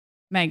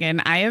Megan,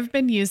 I have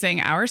been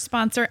using our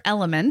sponsor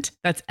Element,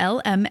 that's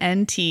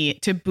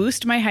LMNT, to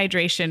boost my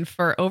hydration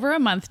for over a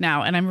month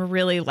now, and I'm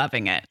really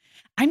loving it.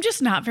 I'm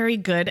just not very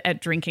good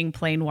at drinking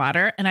plain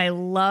water, and I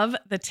love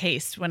the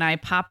taste when I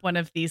pop one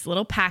of these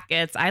little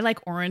packets. I like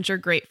orange or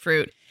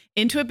grapefruit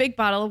into a big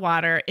bottle of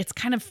water. It's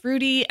kind of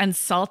fruity and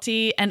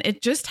salty, and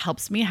it just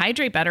helps me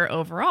hydrate better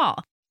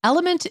overall.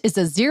 Element is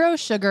a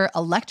zero-sugar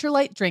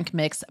electrolyte drink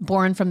mix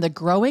born from the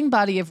growing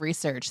body of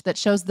research that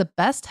shows the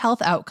best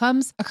health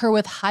outcomes occur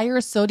with higher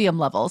sodium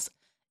levels.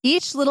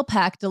 Each little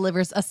pack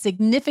delivers a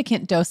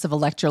significant dose of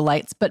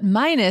electrolytes, but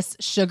minus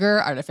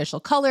sugar, artificial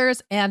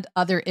colors, and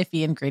other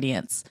iffy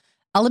ingredients.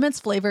 Element's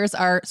flavors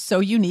are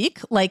so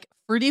unique, like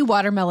fruity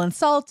watermelon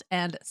salt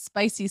and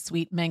spicy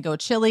sweet mango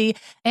chili.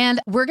 And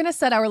we're going to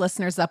set our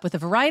listeners up with a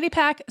variety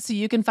pack so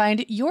you can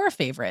find your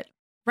favorite.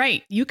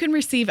 Right. You can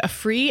receive a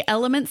free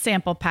Element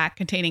sample pack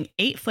containing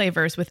 8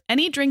 flavors with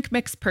any drink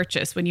mix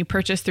purchase when you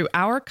purchase through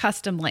our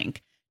custom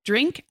link,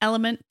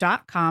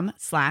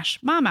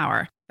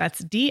 drinkelement.com/momhour.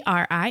 That's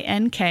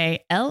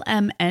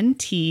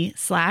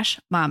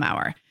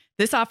DRINKLMNT/momhour.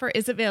 This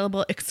is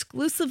available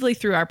exclusively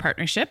through our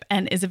partnership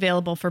and is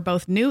available for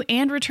both new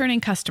and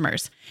returning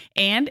customers.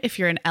 And if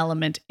you're an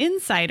Element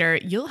insider,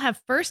 you'll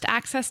have first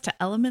access to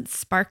Element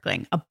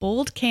Sparkling, a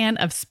bold can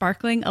of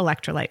sparkling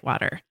electrolyte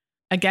water.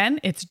 Again,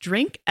 it's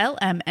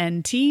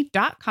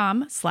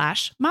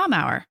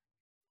drinklmnt.com/momhour.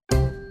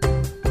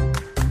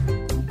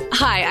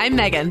 Hi, I'm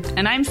Megan.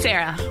 And I'm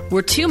Sarah.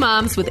 We're 2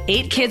 moms with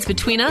 8 kids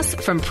between us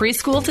from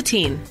preschool to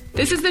teen.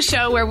 This is the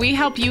show where we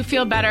help you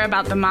feel better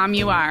about the mom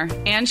you are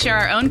and share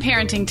our own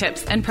parenting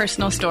tips and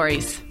personal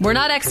stories. We're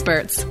not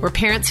experts. We're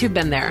parents who've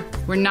been there.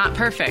 We're not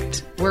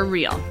perfect. We're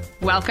real.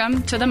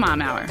 Welcome to the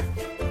Mom Hour.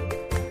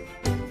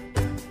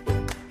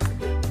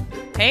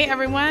 Hey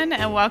everyone,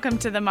 and welcome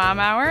to the Mom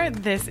Hour.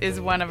 This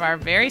is one of our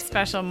very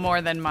special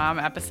More Than Mom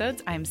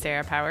episodes. I'm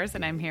Sarah Powers,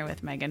 and I'm here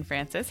with Megan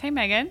Francis. Hey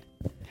Megan.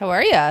 How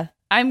are you?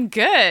 I'm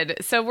good.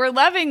 So we're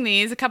loving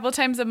these. A couple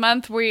times a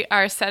month, we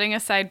are setting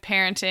aside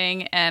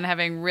parenting and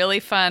having really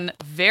fun,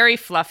 very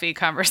fluffy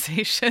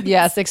conversations.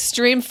 Yes,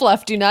 extreme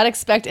fluff. Do not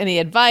expect any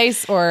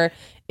advice or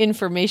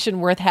information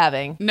worth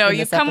having. No,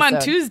 you come on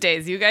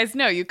Tuesdays. You guys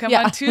know you come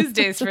on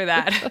Tuesdays for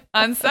that.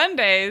 On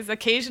Sundays,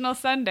 occasional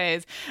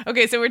Sundays.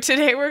 Okay, so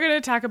today we're going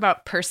to talk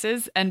about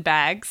purses and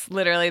bags.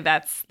 Literally,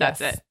 that's it. That's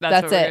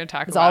what we're going to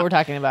talk about. That's all we're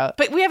talking about.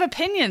 But we have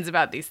opinions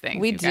about these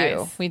things. We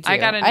do. I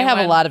have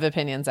a lot of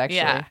opinions,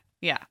 actually.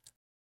 Yeah.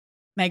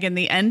 Megan,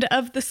 the end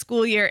of the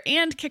school year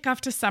and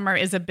kickoff to summer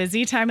is a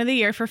busy time of the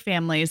year for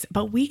families,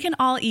 but we can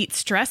all eat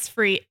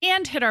stress-free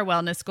and hit our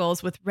wellness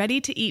goals with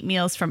ready-to-eat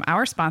meals from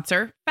our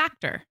sponsor,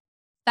 Factor.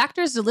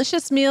 Factor's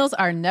delicious meals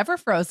are never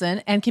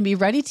frozen and can be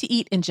ready to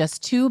eat in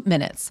just 2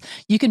 minutes.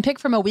 You can pick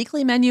from a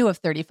weekly menu of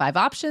 35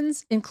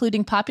 options,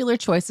 including popular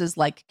choices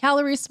like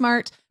Calorie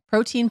Smart,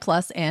 Protein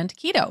Plus, and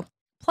Keto.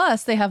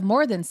 Plus, they have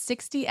more than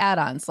 60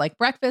 add-ons like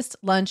breakfast,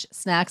 lunch,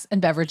 snacks,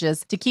 and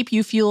beverages to keep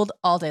you fueled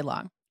all day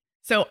long.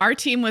 So our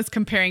team was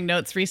comparing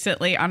notes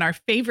recently on our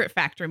favorite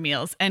Factor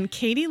meals, and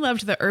Katie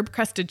loved the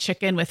herb-crusted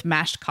chicken with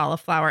mashed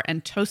cauliflower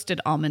and toasted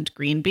almond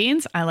green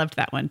beans. I loved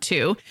that one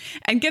too.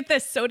 And get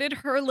this, so did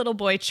her little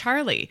boy,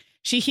 Charlie.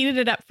 She heated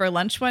it up for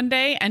lunch one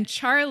day, and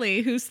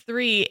Charlie, who's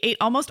 3, ate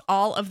almost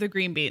all of the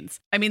green beans.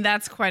 I mean,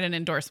 that's quite an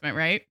endorsement,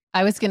 right?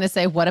 I was going to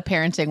say, what a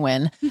parenting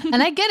win.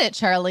 And I get it,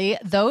 Charlie.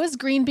 Those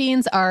green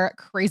beans are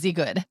crazy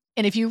good.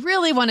 And if you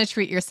really want to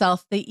treat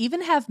yourself, they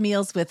even have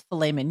meals with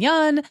filet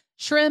mignon,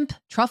 shrimp,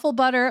 truffle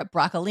butter,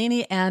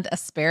 broccolini, and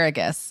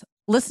asparagus.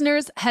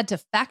 Listeners, head to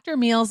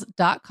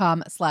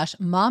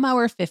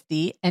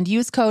factormeals.com/momhour50 and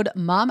use code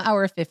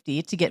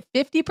momhour50 to get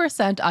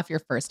 50% off your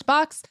first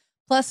box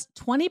plus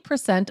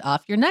 20%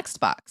 off your next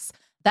box.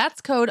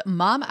 That's code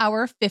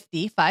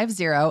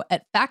momhour50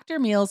 at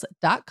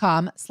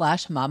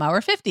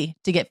factormeals.com/momhour50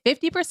 to get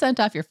 50%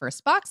 off your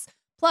first box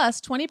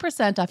plus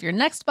 20% off your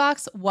next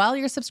box while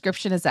your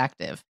subscription is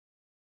active.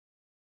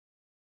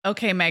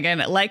 Okay, Megan,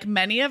 like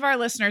many of our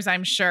listeners,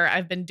 I'm sure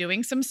I've been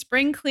doing some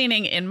spring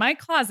cleaning in my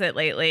closet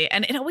lately,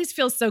 and it always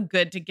feels so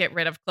good to get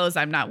rid of clothes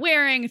I'm not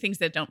wearing, things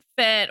that don't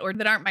fit or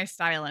that aren't my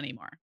style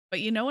anymore.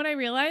 But you know what I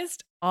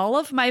realized? All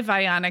of my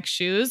Vionic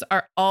shoes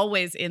are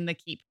always in the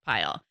keep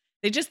pile.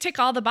 They just tick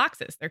all the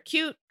boxes. They're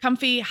cute,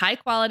 comfy, high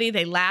quality.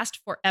 They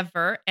last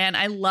forever. And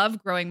I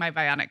love growing my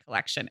Vionic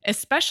collection,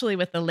 especially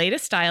with the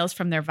latest styles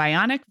from their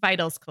Vionic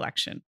Vitals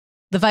collection.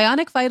 The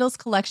Vionic Vitals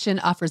collection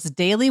offers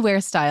daily wear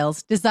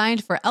styles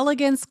designed for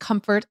elegance,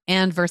 comfort,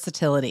 and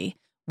versatility.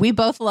 We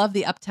both love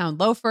the Uptown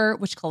loafer,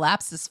 which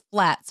collapses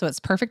flat, so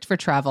it's perfect for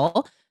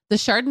travel. The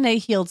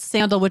Chardonnay heeled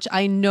sandal, which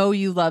I know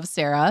you love,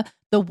 Sarah.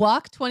 The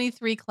Walk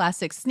 23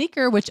 classic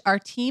sneaker, which our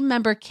team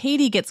member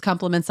Katie gets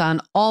compliments on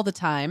all the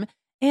time.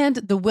 And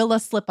the Willa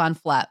slip-on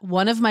flat,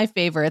 one of my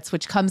favorites,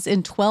 which comes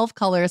in 12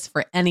 colors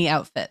for any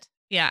outfit.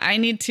 Yeah, I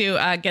need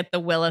to get the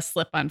Willa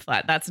slip-on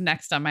flat. That's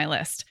next on my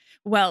list.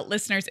 Well,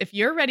 listeners, if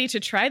you're ready to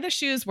try the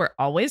shoes we're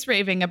always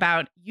raving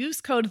about, use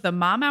code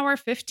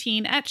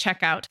TheMomHour15 at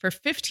checkout for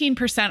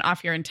 15%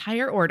 off your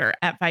entire order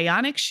at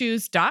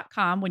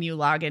VionicShoes.com when you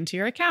log into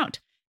your account.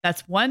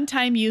 That's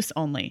one-time use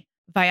only.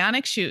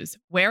 Vionic shoes,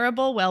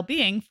 wearable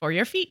well-being for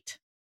your feet.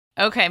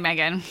 Okay,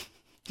 Megan.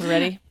 You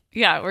ready?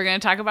 Yeah, we're going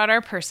to talk about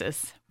our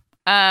purses.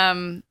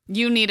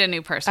 You need a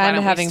new purse. Why I'm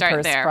don't having we start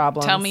purse there?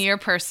 problems. Tell me your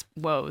purse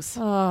woes.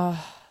 Oh,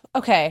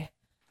 okay.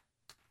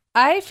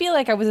 I feel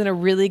like I was in a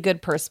really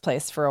good purse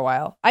place for a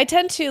while. I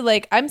tend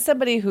to I'm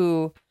somebody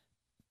who,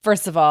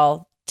 first of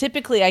all,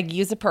 typically I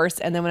use a purse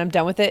and then when I'm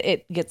done with it,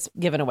 it gets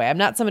given away. I'm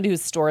not somebody who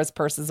stores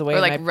purses away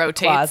Or in my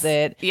rotates.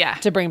 closet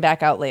to bring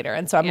back out later.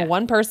 And so I'm a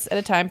one purse at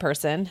a time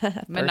person.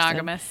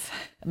 Monogamous.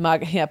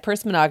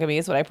 Purse monogamy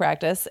is what I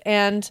practice.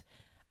 And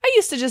I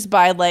used to just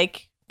buy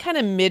kind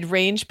of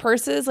mid-range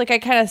purses. I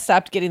kind of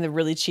stopped getting the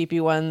really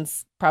cheapy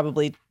ones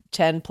probably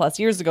 10 plus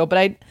years ago,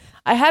 but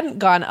I hadn't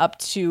gone up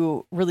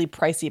to really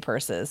pricey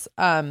purses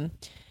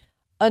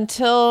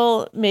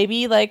until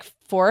maybe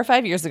 4 or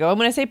 5 years ago. And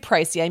when I say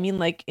pricey, I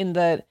mean in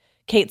the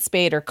Kate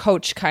Spade or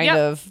Coach kind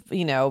of,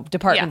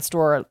 department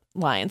store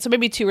line. So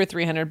maybe $200 or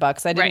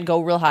 $300. I didn't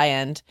go real high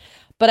end,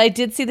 but I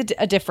did see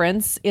a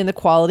difference in the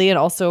quality and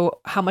also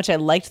how much I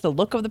liked the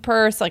look of the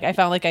purse. I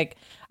found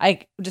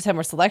I just had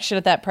more selection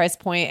at that price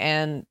point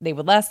and they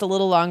would last a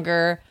little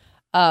longer.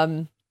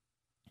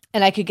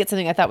 And I could get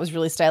something I thought was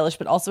really stylish,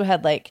 but also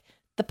had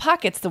the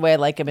pockets the way I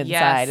like them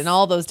inside and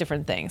all those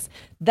different things.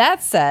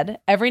 That said,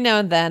 every now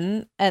and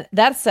then,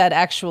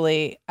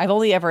 actually, I've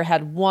only ever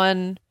had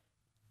one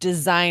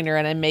designer,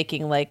 and I'm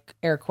making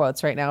air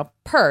quotes right now,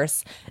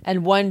 purse,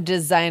 and one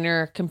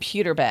designer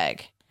computer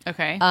bag.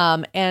 Okay.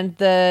 And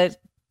the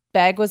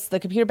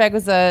computer bag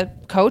was a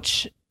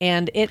Coach.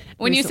 And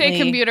when you say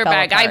computer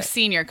bag, I've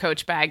seen your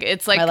Coach bag.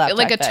 It's like a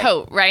bag.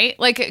 tote, right? It's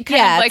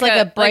like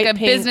a bright pink,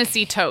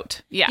 businessy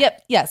tote. Yeah.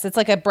 Yep. Yes. It's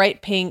like a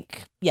bright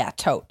pink,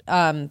 tote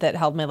that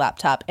held my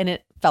laptop and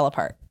it fell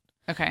apart.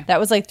 Okay. That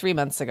was 3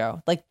 months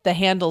ago. The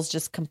handles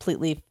just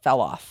completely fell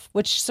off,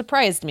 which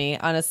surprised me,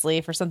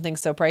 honestly, for something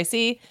so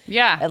pricey.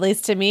 Yeah. At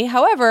least to me.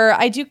 However,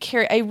 I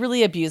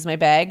really abuse my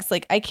bags.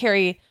 I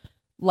carry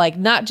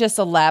not just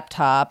a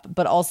laptop,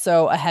 but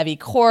also a heavy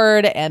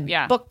cord and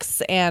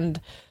books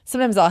and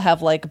sometimes I'll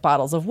have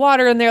bottles of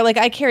water in there.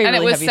 I carry really heavy stuff. And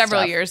it was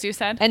several years, you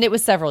said? And it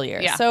was several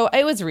years. Yeah. So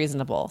it was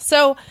reasonable.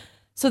 So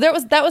that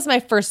was my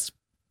first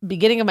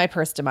beginning of my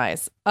purse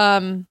demise.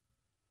 I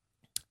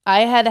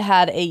had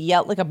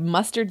a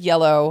mustard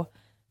yellow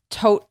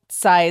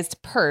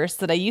tote-sized purse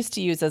that I used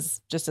to use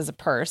as a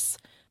purse.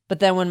 But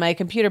then when my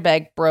computer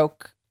bag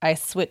broke, I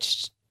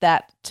switched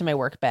that to my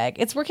work bag.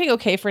 It's working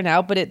okay for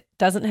now, but it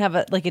doesn't have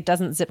it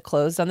doesn't zip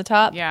closed on the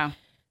top. Yeah.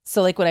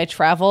 So when I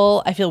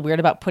travel, I feel weird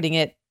about putting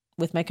it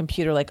with my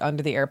computer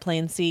under the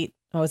airplane seat.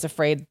 I was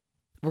afraid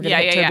we're going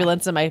to hit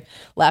turbulence and my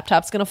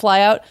laptop's going to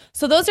fly out.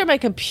 So those are my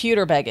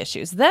computer bag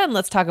issues. Then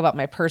let's talk about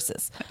my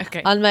purses.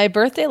 Okay. On my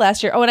birthday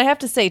last year, and I have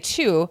to say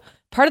too,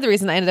 part of the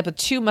reason I ended up with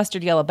 2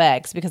 mustard yellow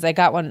bags, because I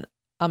got one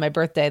on my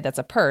birthday that's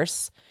a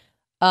purse,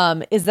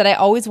 is that I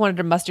always wanted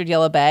a mustard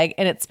yellow bag,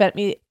 and it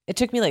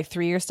took me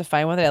 3 years to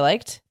find one that I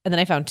liked, and then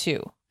I found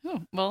 2.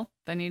 Oh, well,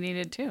 then you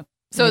needed 2.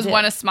 So is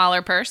one a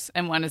smaller purse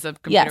and one is a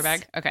computer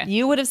bag? Okay.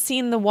 You would have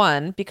seen the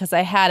one because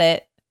I had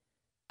it.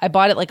 I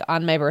bought it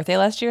on my birthday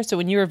last year. So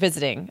when you were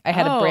visiting, I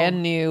had a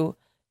brand new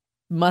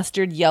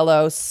mustard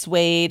yellow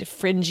suede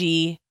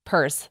fringy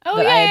purse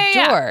that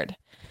I adored.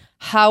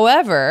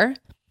 However,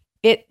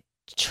 it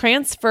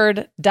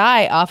transferred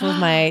dye off of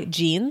my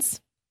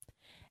jeans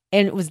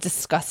and it was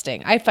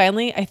disgusting. I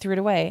threw it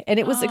away and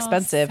it was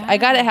expensive. Sad. I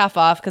got it half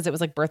off because it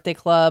was birthday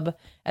club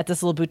at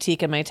this little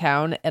boutique in my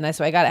town. And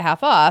so I got it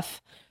half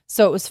off.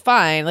 So it was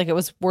fine. It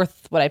was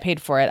worth what I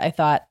paid for it, I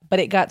thought.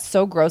 But it got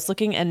so gross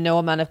looking and no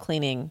amount of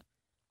cleaning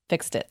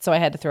fixed it. So I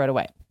had to throw it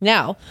away.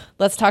 Now,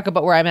 let's talk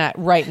about where I'm at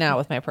right now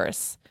with my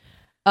purse.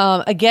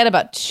 Again,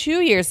 about 2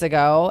 years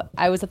ago,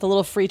 I was at the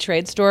little free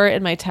trade store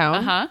in my town.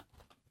 Uh-huh.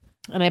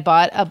 And I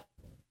bought a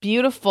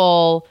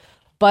beautiful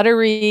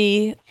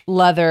buttery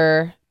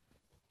leather.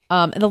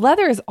 And the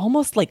leather is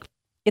almost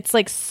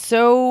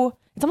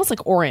it's almost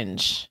like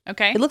orange.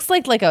 Okay. It looks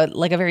like a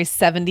very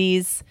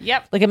 70s.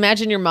 Yep.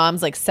 Imagine your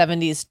mom's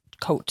 70s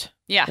coat.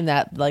 Yeah. In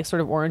that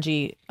sort of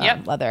orangey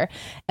leather.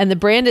 And the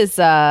brand is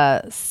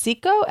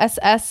Seiko,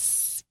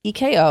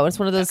 SSEKO. It's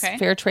one of those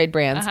fair trade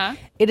brands. Uh-huh.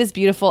 It is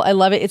beautiful. I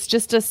love it. It's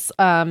just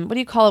what do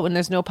you call it when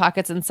there's no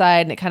pockets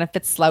inside and it kind of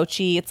fits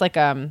slouchy? It's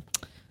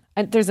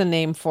there's a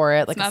name for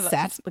it,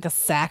 a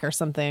sack or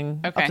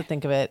something. Okay. I'll have to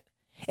think of it.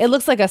 It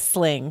looks like a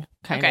sling,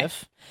 kind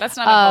of. That's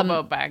not a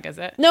hobo bag, is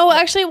it? No,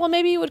 actually, well,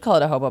 maybe you would call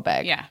it a hobo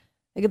bag. Yeah.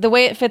 The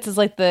way it fits is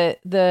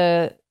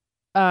the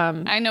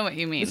I know what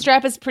you mean. The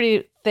strap is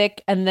pretty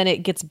thick, and then it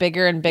gets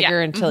bigger and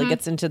bigger until it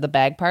gets into the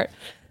bag part.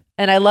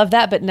 And I love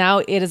that, but now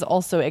it is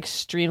also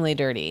extremely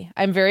dirty.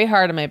 I'm very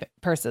hard on my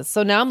purses.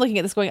 So now I'm looking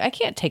at this going, I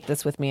can't take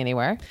this with me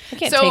anywhere. I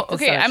can't take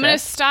this. Okay, I'm going to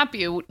stop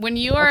you. When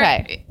you are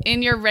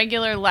in your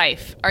regular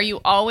life, are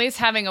you always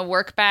having a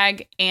work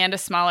bag and a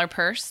smaller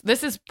purse?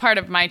 This is part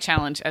of my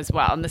challenge as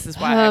well, and this is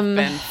why I've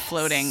been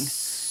floating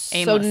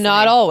aimlessly. So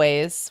not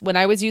always. When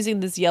I was using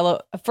this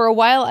for a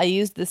while, I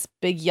used this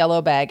big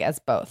yellow bag as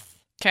both.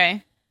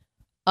 Okay.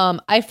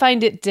 I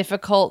find it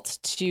difficult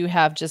to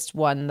have just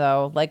one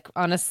though. Like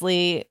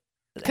honestly,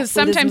 because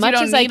sometimes you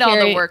don't need all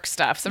the work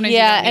stuff. Sometimes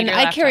and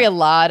I carry a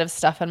lot of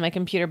stuff on my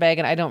computer bag,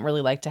 and I don't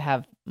really like to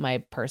have my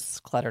purse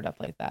cluttered up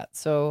like that.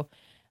 So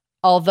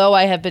although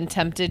I have been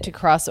tempted to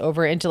cross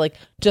over into like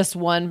just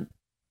one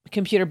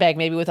computer bag,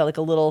 maybe with like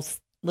a little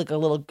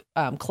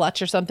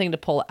clutch or something to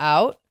pull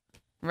out.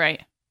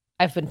 Right.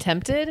 I've been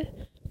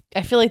tempted.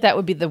 I feel like that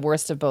would be the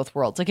worst of both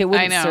worlds. Like it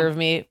wouldn't serve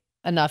me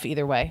enough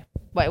either way.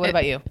 What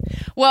about you?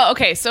 Well,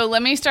 okay, so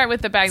let me start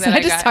with the bag that I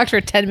just talked for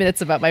 10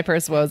 minutes about my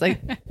purse woes. I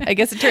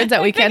guess it turns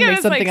out we can make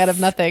something out of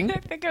nothing. I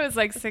think it was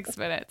like 6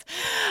 minutes.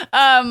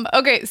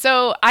 Okay,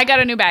 so I got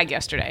a new bag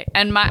yesterday,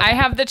 and I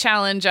have the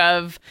challenge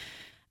of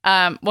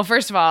well,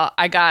 first of all,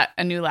 I got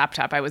a new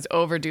laptop. I was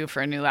overdue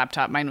for a new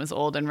laptop. Mine was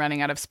old and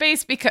running out of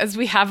space because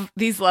we have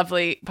these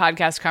lovely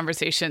podcast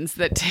conversations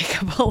that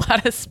take up a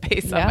lot of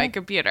space on my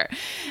computer.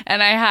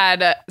 And I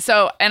had,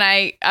 and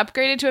I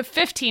upgraded to a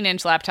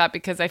 15-inch laptop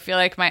because I feel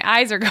like my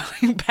eyes are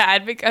going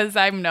bad because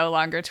I'm no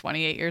longer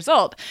 28 years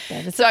old.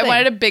 So I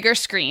wanted a bigger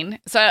screen.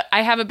 So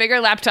I have a bigger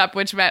laptop,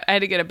 which meant I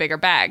had to get a bigger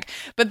bag.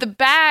 But the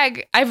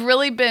bag, I've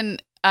really been,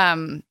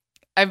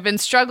 I've been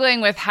struggling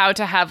with how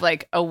to have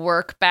like a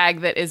work bag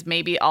that is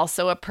maybe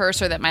also a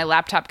purse or that my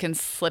laptop can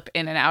slip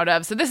in and out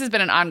of. So this has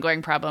been an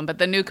ongoing problem, but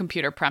the new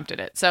computer prompted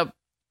it. So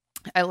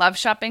I love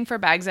shopping for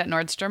bags at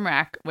Nordstrom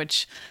Rack,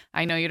 which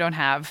I know you don't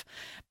have,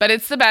 but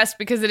it's the best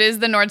because it is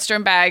the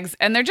Nordstrom bags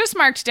and they're just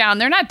marked down.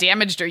 They're not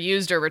damaged or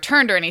used or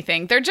returned or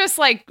anything. They're just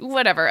like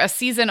whatever, a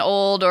season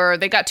old, or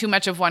they got too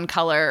much of one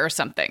color or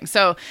something.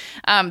 So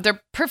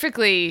they're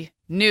perfectly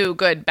new,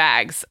 good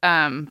bags,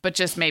 but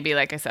just maybe,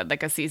 like I said,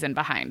 like a season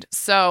behind.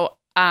 So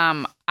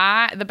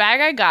the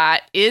bag I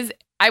got is,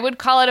 I would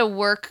call it a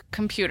work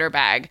computer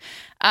bag,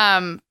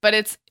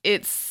 but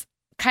it's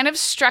kind of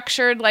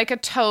structured like a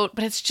tote,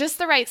 but it's just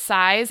the right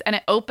size, and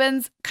it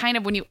opens kind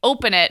of, when you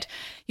open it,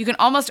 you can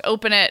almost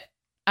open it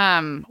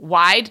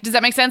wide. Does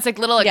that make sense? Like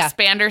little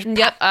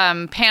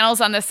expander panels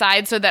on the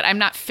side so that I'm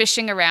not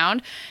fishing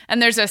around.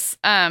 And there's a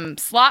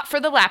slot for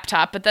the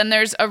laptop, but then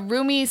there's a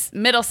roomy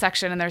middle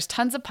section and there's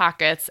tons of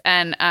pockets.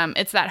 And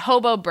it's that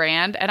Hobo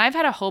brand. And I've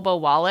had a Hobo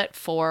wallet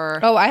for...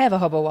 Oh, I have a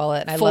Hobo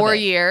wallet. And I 4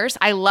 years.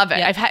 I love it.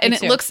 Yeah, and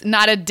it looks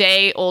not a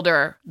day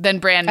older than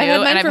brand new.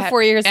 I've had mine for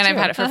 4 years and too. I've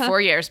had it for 4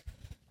 years.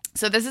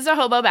 So this is a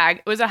Hobo bag.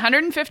 It was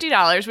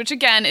 $150, which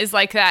again is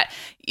like that.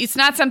 It's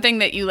not something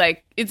that you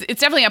like. It's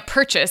definitely a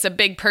purchase, a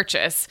big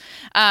purchase.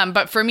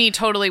 But for me,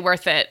 totally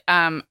worth it.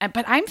 But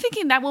I'm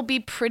thinking that will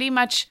be pretty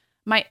much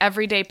my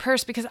everyday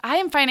purse because I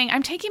am finding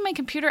I'm taking my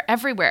computer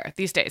everywhere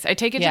these days. I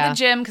take it to the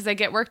gym because I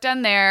get work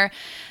done there.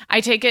 I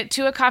take it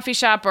to a coffee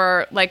shop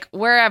or like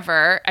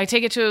wherever. I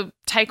take it to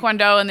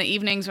Taekwondo in the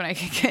evenings when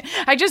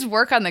I just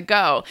work on the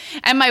go.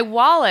 And my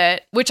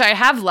wallet, which I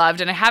have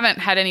loved and I haven't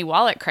had any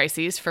wallet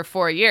crises for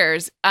 4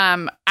 years,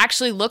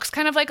 actually looks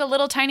kind of like a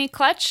little tiny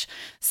clutch.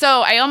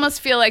 So I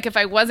almost feel like if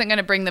I wasn't going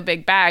to bring the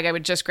big bag, I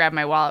would just grab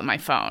my wallet and my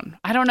phone.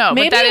 I don't know.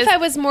 Maybe if I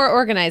was more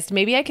organized,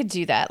 maybe I could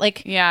do that.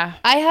 Like, I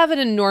have an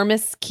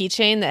enormous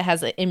keychain that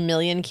has a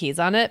million keys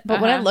on it.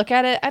 But when I look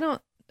at it, I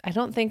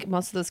don't think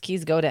most of those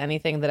keys go to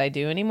anything that I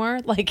do anymore.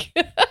 Like,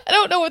 I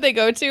don't know what they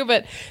go to,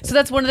 but so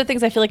that's one of the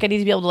things I feel like I need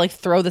to be able to like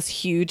throw this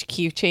huge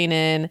keychain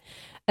in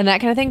and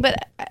that kind of thing.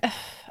 But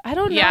I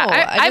don't know.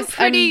 Yeah, I'm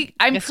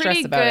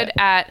pretty good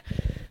at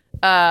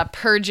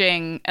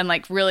purging and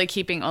like really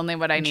keeping only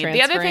what I need.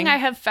 The other thing I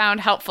have found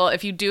helpful,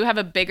 if you do have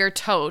a bigger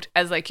tote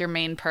as like your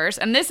main purse,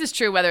 and this is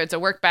true whether it's a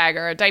work bag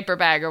or a diaper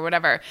bag or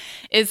whatever,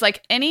 is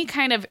like any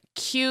kind of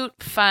cute,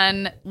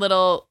 fun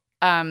little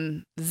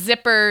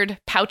zippered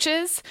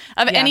pouches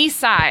of any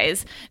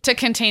size to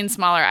contain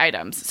smaller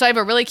items. So I have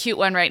a really cute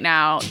one right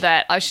now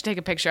that I should take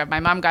a picture of. My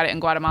mom got it in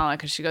Guatemala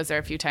because she goes there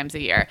a few times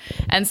a year.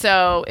 And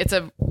so it's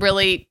a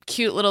really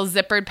cute little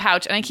zippered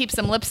pouch. And I keep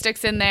some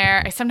lipsticks in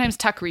there. I sometimes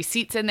tuck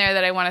receipts in there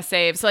that I want to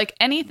save. So like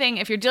anything,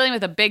 if you're dealing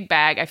with a big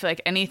bag, I feel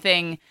like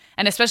anything,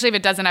 and especially if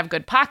it doesn't have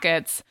good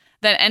pockets,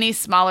 then any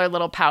smaller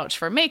little pouch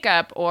for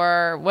makeup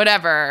or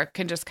whatever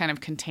can just kind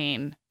of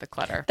contain the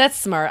clutter. That's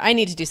smart. I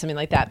need to do something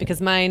like that because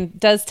mine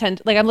does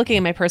tend, like I'm looking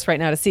at my purse right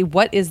now to see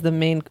what is the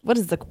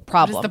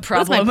problem?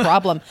 What is my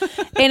problem?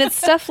 And it's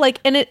stuff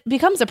like, and it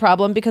becomes a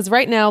problem because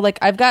right now, like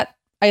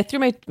I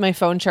threw my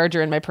phone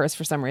charger in my purse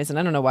for some reason.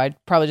 I don't know why. I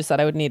probably just thought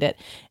I would need it.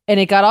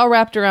 And it got all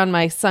wrapped around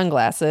my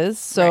sunglasses.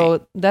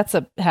 So that's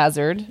a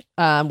hazard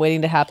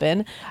waiting to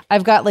happen.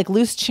 I've got like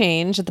loose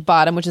change at the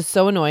bottom, which is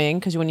so annoying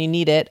because when you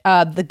need it.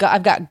 I've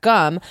got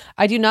gum.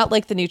 I do not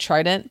like the new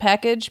Trident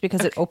package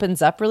because it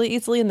opens up really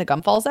easily and the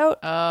gum falls out.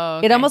 Oh,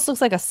 okay. It almost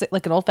looks like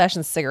an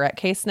old-fashioned cigarette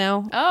case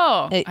now.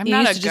 Oh, I'm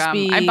not a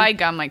gum. I buy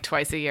gum like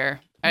twice a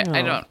year. I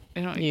don't.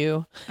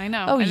 You. I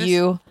know. Oh,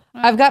 you.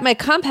 I've got my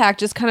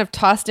compact just kind of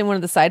tossed in one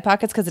of the side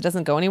pockets because it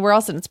doesn't go anywhere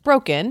else and it's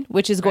broken,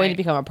 which is going to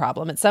become a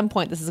problem. At some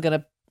point, this is going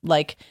to,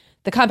 like,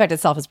 the compact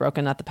itself is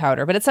broken, not the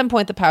powder. But at some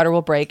point, the powder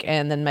will break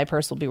and then my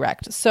purse will be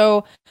wrecked.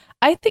 So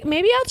I think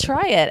maybe I'll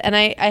try it. And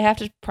I have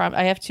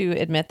to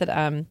admit that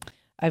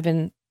I've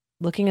been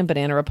looking at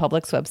Banana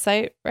Republic's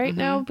website right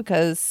now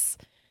because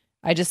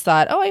I just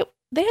thought,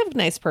 they have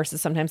nice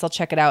purses sometimes. I'll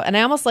check it out. And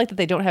I almost like that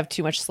they don't have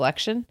too much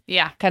selection.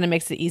 Yeah. Kind of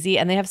makes it easy.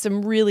 And they have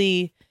some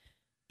really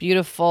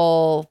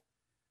beautiful,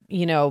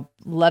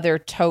 leather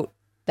tote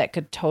that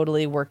could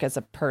totally work as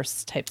a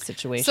purse type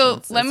situation.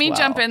 So let me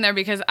jump in there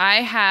because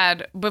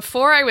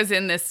before I was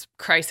in this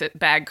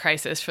bag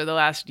crisis for the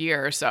last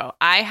year or so,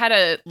 I had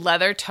a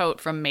leather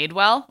tote from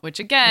Madewell, which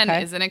again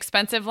is an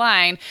expensive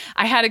line.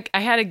 I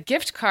had a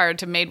gift card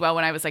to Madewell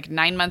when I was like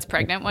 9 months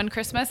pregnant one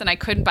Christmas, and I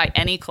couldn't buy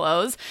any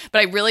clothes,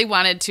 but I really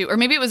wanted to, or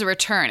maybe it was a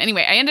return.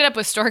 Anyway, I ended up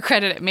with store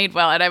credit at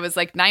Madewell, and I was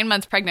like 9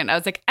 months pregnant. I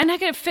was like, I'm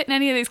not going to fit in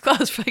any of these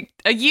clothes for like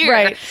a year.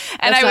 Right.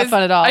 And That's not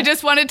fun at all. I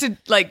just wanted to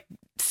like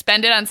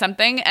spend it on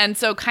something. And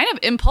so kind of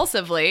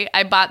impulsively,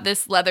 I bought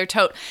this leather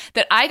tote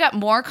that I got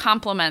more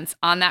compliments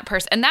on that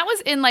purse. And that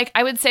was in like,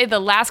 I would say the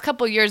last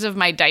couple years of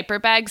my diaper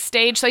bag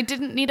stage. So I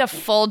didn't need a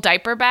full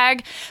diaper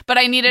bag, but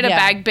I needed a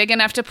bag big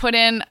enough to put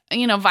in,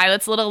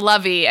 Violet's little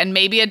lovey and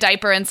maybe a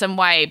diaper and some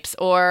wipes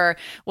or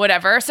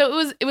whatever. So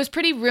it was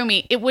pretty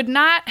roomy. It would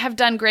not have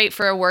done great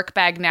for a work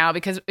bag now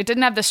because it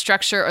didn't have the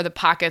structure or the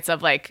pockets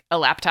of like a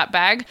laptop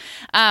bag.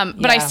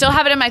 But I still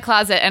have it in my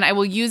closet and I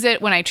will use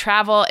it when I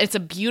travel. It's a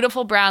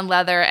beautiful brown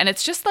leather, and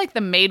it's just like the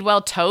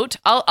Madewell tote.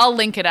 I'll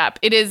link it up.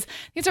 It's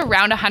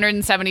around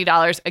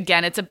 $170.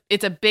 Again,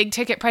 it's a big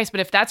ticket price, but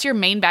if that's your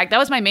main bag, that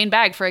was my main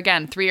bag for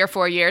again 3 or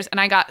 4 years,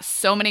 and I got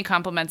so many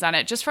compliments on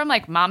it just from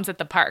like moms at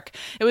the park.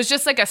 It was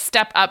just like a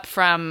step up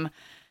from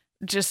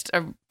just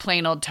a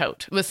plain old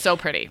tote. It was so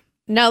pretty.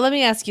 Now let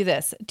me ask you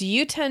this: do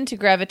you tend to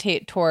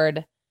gravitate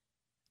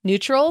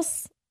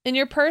neutrals in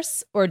your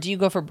purse, or do you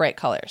go for bright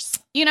colors?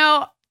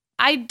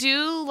 I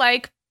do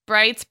like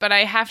brights, but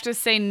I have to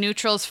say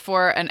neutrals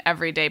for an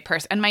everyday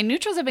purse. And my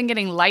neutrals have been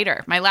getting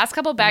lighter. My last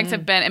couple bags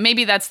have been, and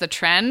maybe that's the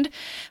trend,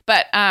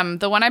 but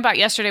the one I bought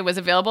yesterday was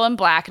available in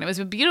black, and it was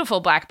a beautiful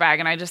black bag.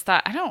 And I just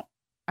thought, I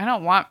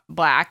don't want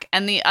black.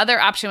 And the other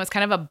option was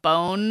kind of a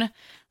bone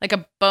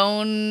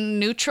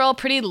neutral,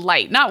 pretty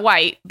light, not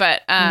white,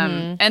 but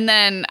and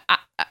then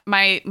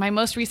my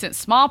most recent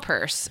small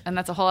purse, and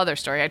that's a whole other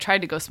story. I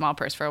tried to go small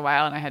purse for a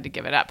while and I had to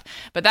give it up,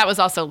 but that was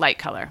also light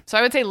color. So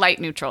I would say light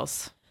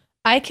neutrals.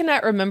 I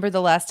cannot remember the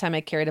last time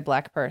I carried a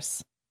black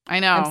purse. I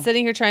know. I'm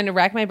sitting here trying to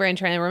rack my brain,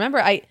 trying to remember.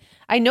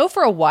 I know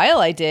for a while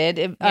I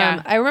did.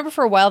 I remember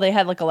for a while they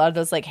had like a lot of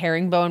those like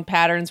herringbone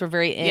patterns were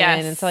very in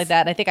and stuff like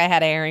that. And I think I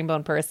had a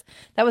herringbone purse.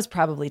 That was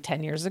probably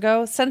 10 years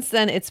ago. Since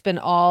then, it's been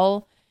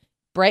all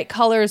bright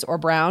colors or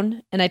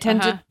brown, and I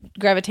tend to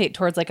gravitate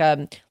towards like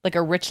a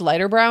rich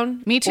lighter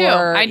brown. Me too.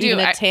 Or I do. Even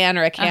a tan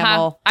or a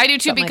camel. I do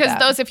too, because like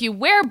those, if you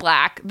wear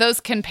black, those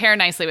can pair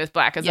nicely with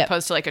black as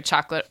opposed to like a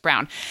chocolate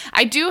brown.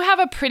 I do have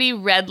a pretty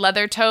red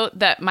leather tote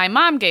that my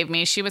mom gave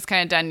me. She was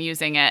kind of done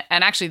using it,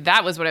 and actually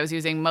that was what I was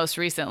using most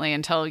recently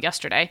until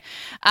yesterday.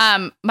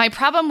 My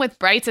problem with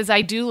brights is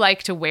I do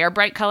like to wear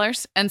bright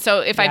colors, and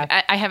so if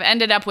I have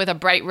ended up with a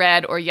bright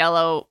red or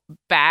yellow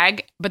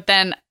bag, but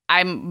then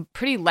I'm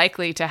pretty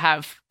likely to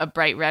have a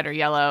bright red or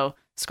yellow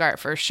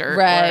scarf or shirt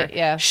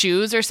or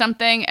shoes or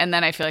something, and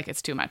then I feel like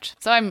it's too much.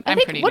 So I'm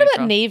pretty What neutral.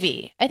 about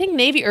navy? I think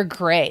navy or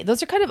gray.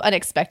 Those are kind of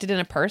unexpected in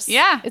a purse.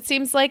 Yeah. It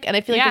seems like, and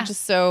I feel like they're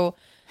just so...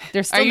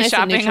 They're still Are you nice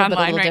shopping and neutral, but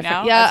a online little right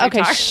different. now? Yeah,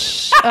 okay.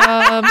 Shh.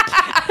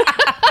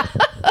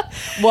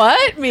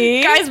 What?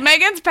 Me? Guys,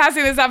 Megan's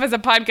passing this off as a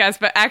podcast,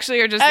 but actually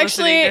you're just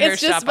listening to her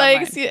it's just shop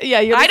Mike's. online. Yeah,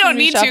 you're I don't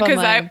listening need to to because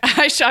online.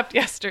 I shopped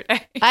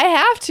yesterday. I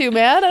have to,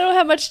 man. I don't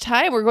have much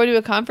time. We're going to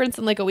a conference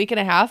in like a week and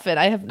a half, and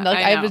I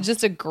have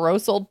just a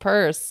gross old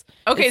purse.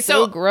 Okay, it's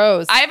so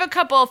gross. I have a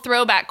couple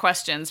throwback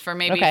questions for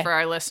for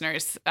our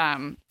listeners,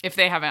 if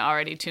they haven't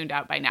already tuned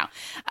out by now.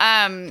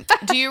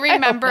 Do you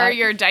remember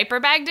your diaper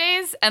bag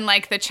days and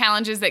like the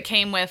challenges that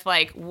came with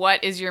like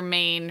what is your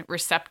main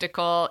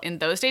receptacle in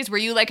those days? Were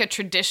you like a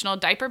traditional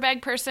diaper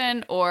bag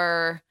person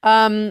or?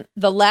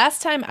 The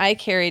last time I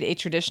carried a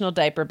traditional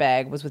diaper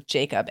bag was with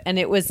Jacob, and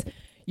it was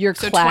your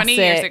classic 20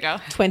 years ago.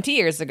 20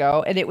 years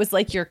ago, and it was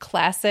like your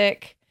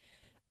classic.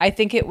 I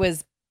think it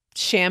was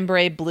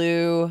chambray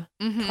blue.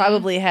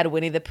 Probably had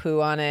Winnie the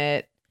Pooh on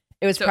it.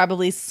 It was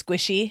probably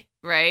squishy.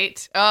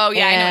 Right. Oh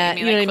yeah, I know what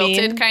you mean. Like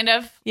quilted kind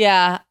of.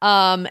 Yeah.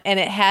 And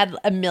it had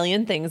a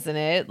million things in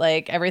it,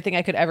 like everything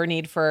I could ever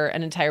need for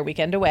an entire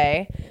weekend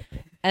away.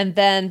 And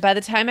then by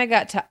the time I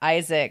got to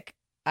Isaac,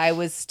 I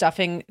was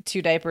stuffing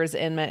 2 diapers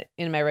in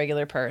my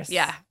regular purse.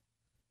 Yeah.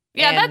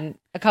 Yeah. And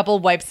a couple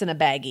wipes in a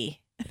baggie.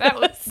 That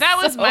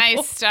was my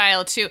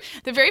style too.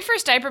 The very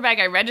first diaper bag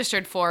I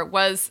registered for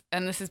was,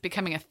 and this is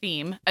becoming a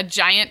theme, a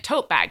giant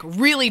tote bag,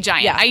 really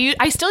giant. Yeah.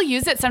 I still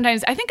use it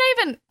sometimes. I think I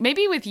even,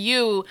 maybe with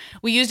you,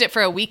 we used it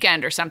for a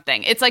weekend or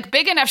something. It's like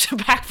big enough to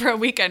pack for a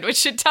weekend, which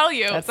should tell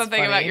you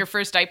something about your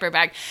first diaper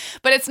bag.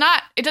 But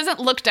it doesn't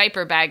look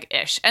diaper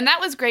bag-ish. And that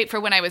was great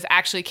for when I was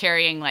actually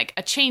carrying like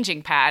a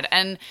changing pad.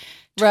 And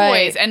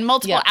toys and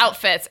multiple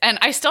outfits. And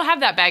I still have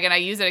that bag and I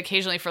use it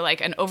occasionally for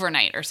like an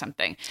overnight or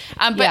something.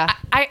 But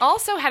I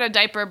also had a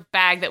diaper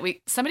bag that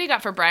somebody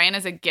got for Brian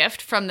as a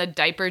gift from the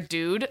Diaper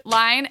Dude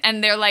line.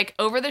 And they're like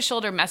over the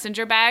shoulder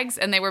messenger bags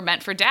and they were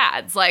meant for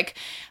dads. Like,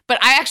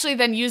 but I actually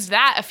then used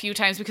that a few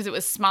times because it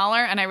was smaller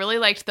and I really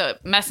liked the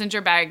messenger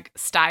bag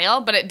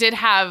style, but it did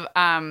have,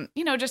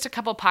 just a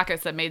couple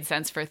pockets that made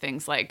sense for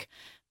things like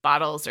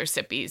bottles or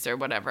sippies or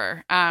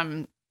whatever.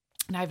 And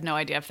I have no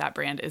idea if that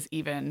brand is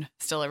even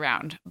still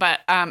around. But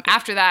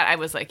after that, I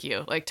was like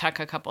you, like tuck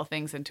a couple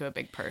things into a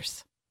big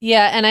purse.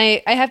 Yeah. And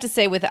I have to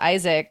say with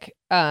Isaac,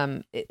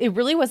 it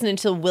really wasn't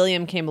until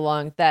William came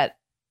along that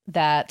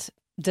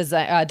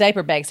design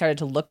diaper bag started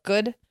to look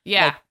good.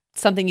 Yeah. Like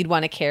something you'd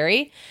want to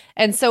carry.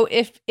 And so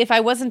if I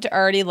wasn't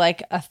already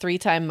like a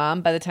 3-time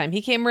mom by the time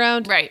he came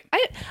around, right.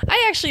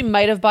 I actually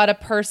might have bought a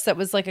purse that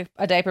was like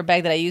a diaper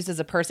bag that I used as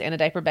a purse and a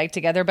diaper bag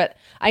together. But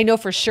I know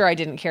for sure I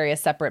didn't carry a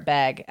separate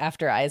bag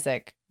after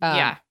Isaac.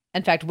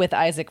 In fact, with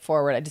Isaac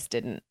forward, I just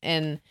didn't.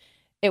 And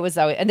it was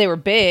always, and they were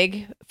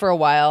big for a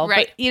while.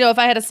 Right. But, if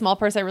I had a small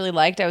purse I really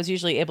liked, I was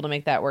usually able to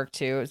make that work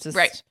too. It's just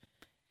right.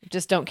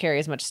 Just don't carry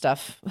as much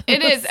stuff.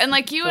 It is. And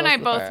like you and I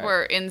both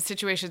were in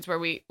situations where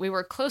we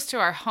were close to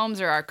our homes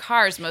or our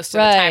cars most of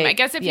the time. I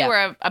guess if you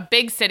were a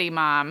big city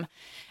mom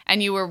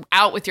and you were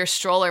out with your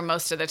stroller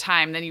most of the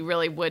time, then you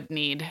really would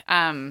need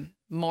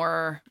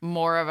more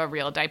of a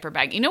real diaper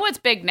bag. You know what's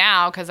big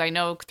now, because I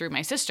know through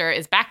my sister,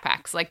 is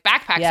backpacks. Like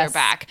backpacks are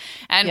back,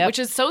 and which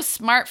is so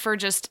smart for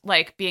just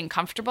like being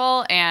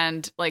comfortable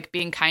and like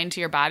being kind to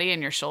your body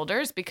and your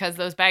shoulders, because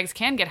those bags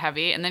can get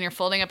heavy, and then you're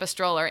folding up a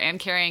stroller and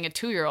carrying a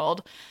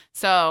 2-year-old.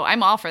 So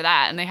I'm all for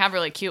that, and they have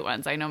really cute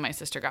ones. I know my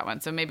sister got one,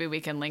 so maybe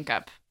we can link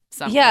up.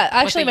 Yeah,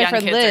 actually, my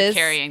friend Liz,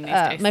 carrying these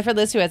days. my friend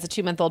Liz, who has a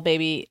 2-month-old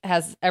baby,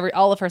 has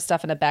all of her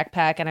stuff in a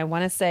backpack, and I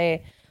want to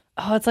say,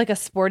 it's like a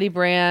sporty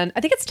brand.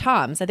 I think it's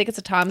Tom's. I think it's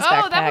a Tom's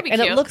backpack, that would be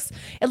and cute.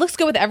 it looks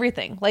good with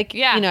everything. Like,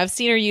 I've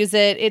seen her use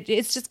it.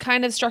 It's just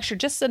kind of structured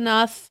just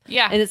enough.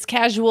 Yeah, and it's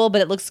casual,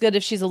 but it looks good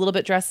if she's a little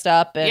bit dressed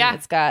up, and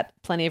it's got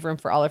plenty of room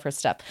for all of her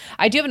stuff.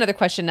 I do have another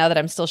question now that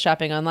I'm still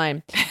shopping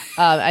online.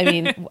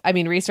 I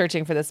mean,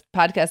 researching for this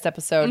podcast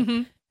episode.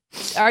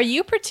 Mm-hmm. Are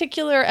you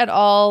particular at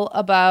all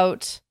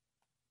about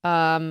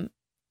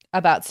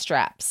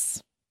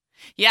straps?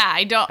 Yeah,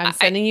 I don't. I'm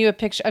sending you a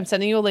picture. I'm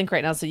sending you a link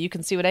right now so you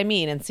can see what I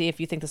mean and see if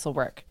you think this will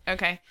work.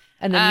 Okay.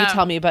 And then you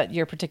tell me about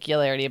your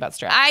particularity about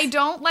straps. I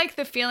don't like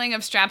the feeling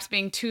of straps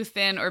being too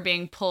thin or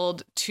being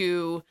pulled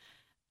to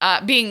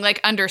being like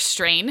under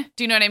strain.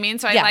 Do you know what I mean?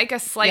 So I like a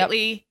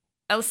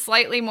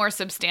slightly more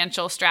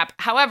substantial strap.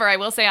 However, I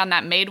will say on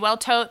that Madewell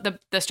tote,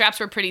 the straps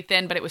were pretty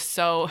thin, but it was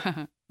so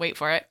wait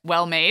for it,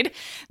 well made,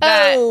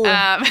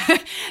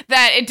 that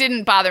that it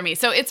didn't bother me.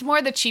 So it's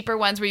more the cheaper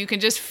ones where you can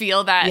just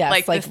feel that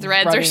like the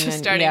threads are just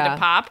starting to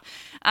pop.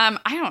 I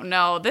don't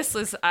know. This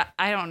is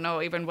I don't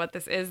know even what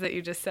this is that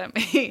you just sent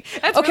me.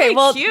 That's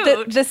really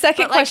cute. The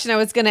second question I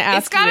was going to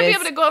ask, it's got to be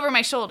able to go over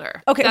my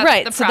shoulder. Okay,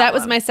 right. So that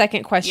was my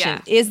second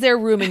question. Yeah. Is there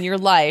room in your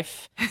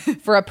life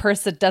for a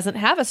purse that doesn't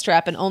have a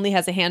strap and only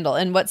has a handle?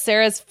 And what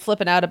Sarah's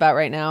flipping out about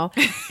right now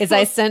is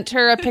I sent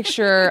her a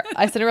picture.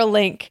 I sent her a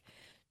link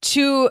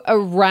to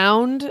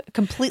a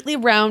completely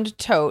round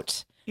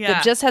tote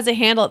that just has a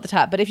handle at the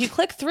top. But if you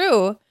click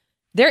through,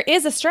 there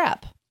is a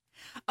strap.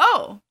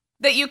 Oh,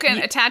 that you can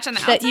attach on the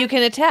outside? That you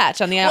can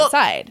attach on the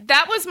outside.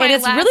 That was my And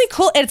it's really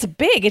cool. And it's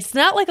big. It's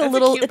not like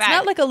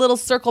not like a little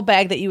circle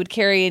bag that you would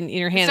carry in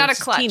your hand. It's not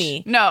a clutch.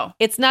 Teeny. No.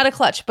 It's not a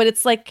clutch, but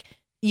it's like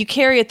you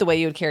carry it the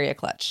way you would carry a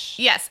clutch.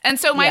 Yes. And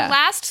so my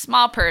last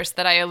small purse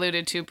that I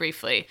alluded to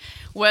briefly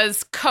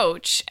was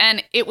Coach.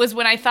 And it was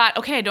when I thought,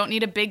 okay, I don't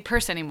need a big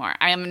purse anymore.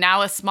 I am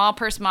now a small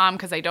purse mom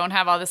because I don't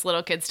have all this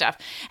little kid stuff.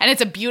 And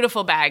it's a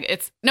beautiful bag.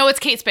 It's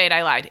Kate Spade.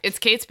 I lied. It's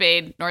Kate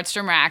Spade,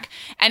 Nordstrom Rack.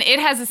 And it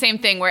has the same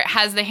thing where it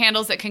has the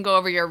handles that can go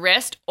over your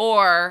wrist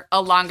or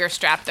a longer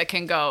strap that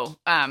can go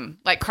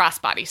like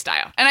crossbody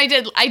style. And I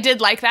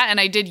did like that. And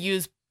I did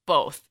use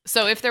both.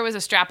 So if there was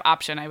a strap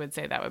option, I would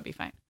say that would be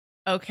fine.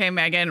 Okay,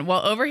 Megan.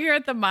 Well, over here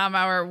at the Mom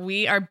Hour,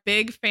 we are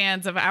big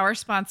fans of our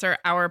sponsor,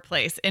 Our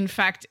Place. In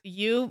fact,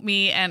 you,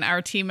 me, and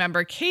our team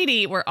member,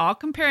 Katie, were all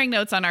comparing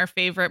notes on our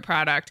favorite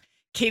product.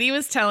 Katie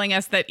was telling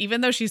us that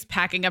even though she's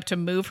packing up to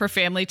move her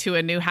family to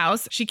a new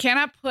house, she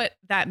cannot put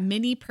that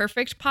mini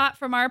perfect pot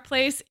from Our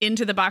Place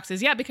into the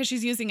boxes yet because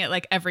she's using it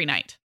like every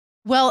night.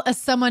 Well, as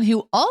someone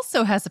who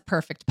also has a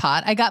perfect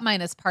pot, I got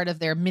mine as part of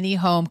their mini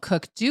home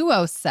cook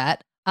duo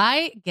set.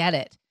 I get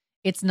it.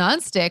 It's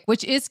nonstick,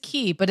 which is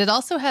key, but it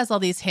also has all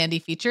these handy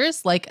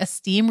features like a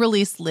steam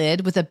release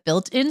lid with a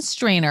built-in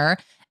strainer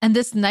and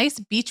this nice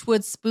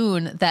beechwood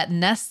spoon that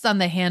nests on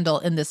the handle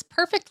in this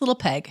perfect little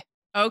peg.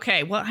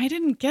 Okay, well, I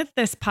didn't get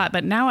this pot,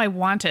 but now I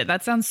want it.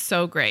 That sounds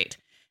so great.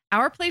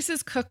 Our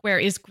Place's cookware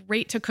is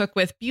great to cook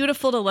with,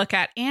 beautiful to look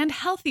at, and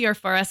healthier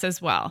for us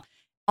as well.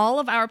 All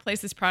of Our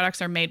Place's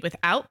products are made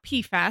without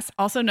PFAS,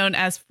 also known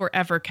as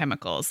forever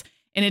chemicals.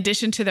 In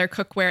addition to their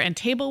cookware and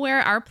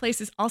tableware, Our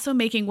Place is also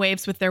making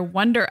waves with their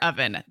Wonder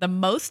Oven, the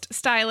most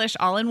stylish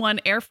all-in-one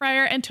air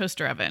fryer and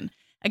toaster oven.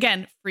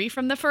 Again, free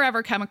from the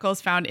forever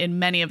chemicals found in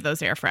many of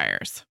those air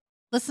fryers.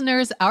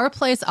 Listeners, Our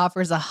Place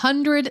offers a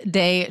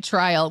 100-day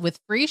trial with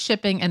free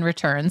shipping and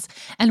returns,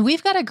 and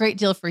we've got a great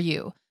deal for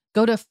you.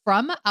 Go to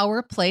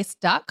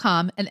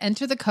FromOurPlace.com and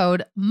enter the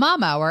code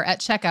MOMHOUR at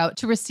checkout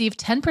to receive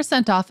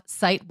 10% off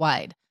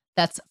site-wide.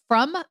 That's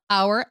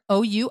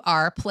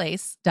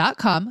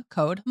FromOurPlace.com,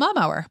 code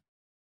MOMHOUR.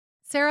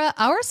 Sarah,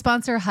 our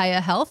sponsor,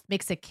 Hiya Health,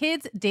 makes a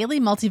kids' daily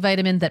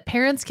multivitamin that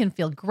parents can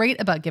feel great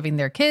about giving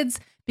their kids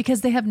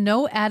because they have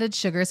no added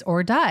sugars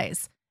or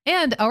dyes.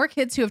 And our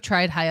kids who have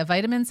tried Hiya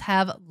vitamins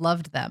have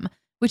loved them,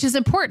 which is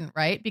important,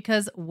 right?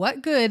 Because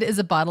what good is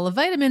a bottle of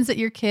vitamins that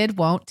your kid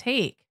won't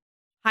take?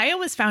 Hiya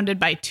was founded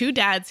by two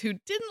dads who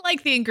didn't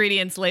like the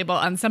ingredients label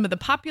on some of the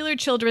popular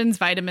children's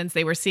vitamins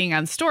they were seeing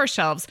on store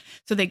shelves,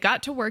 so they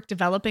got to work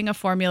developing a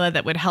formula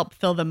that would help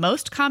fill the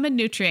most common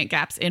nutrient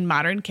gaps in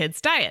modern kids'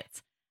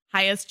 diets.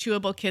 Hiya's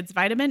Chewable Kids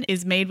Vitamin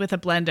is made with a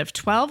blend of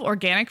 12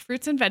 organic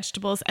fruits and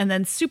vegetables and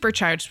then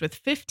supercharged with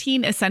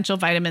 15 essential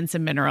vitamins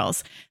and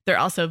minerals. They're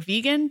also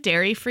vegan,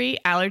 dairy-free,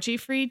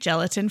 allergy-free,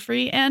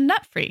 gelatin-free, and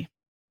nut-free.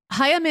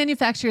 Hiya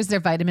manufactures their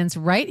vitamins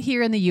right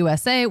here in the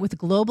USA with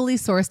globally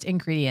sourced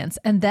ingredients,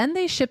 and then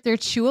they ship their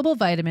chewable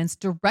vitamins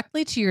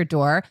directly to your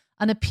door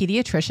on a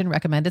pediatrician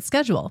recommended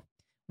schedule.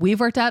 We've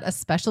worked out a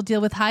special deal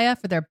with Hiya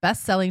for their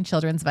best-selling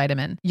children's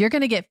vitamin. You're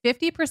going to get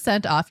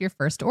 50% off your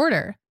first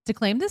order. To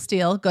claim this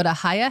deal, go to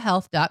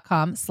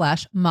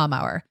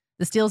hiyahealth.com/momhour.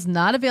 This deal's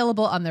not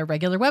available on their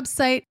regular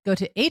website. Go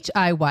to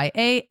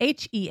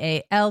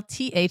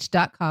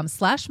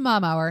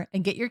hiyahealth.com/momhour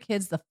and get your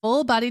kids the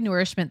full body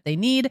nourishment they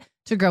need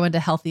to grow into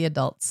healthy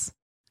adults.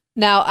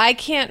 Now, I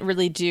can't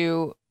really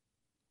do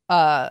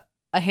a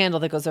handle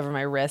that goes over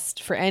my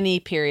wrist for any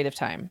period of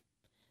time.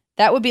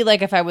 That would be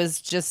like if I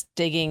was just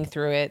digging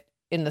through it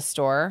in the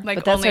store. Like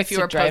but that only if starts you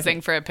to were drive posing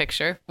me. for a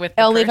picture with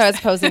the Only if purse. I was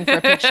posing for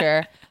a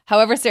picture.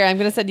 However, Sarah, I'm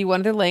going to send you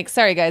one of the links.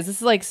 Sorry, guys. This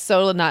is like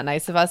so not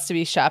nice of us to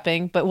be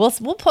shopping, but we'll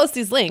post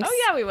these links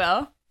Oh, yeah, we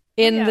will.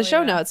 in the show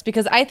will. notes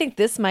because I think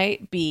this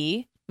might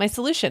be my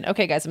solution.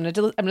 Okay, guys, I'm going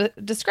to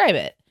describe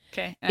it.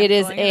 Okay. It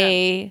is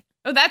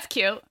Oh, that's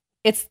cute.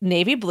 it's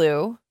navy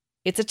blue.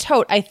 It's a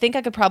tote. I think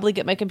I could probably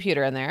get my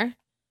computer in there.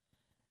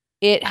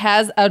 It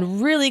has a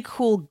really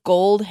cool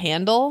gold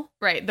handle.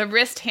 Right. The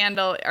wrist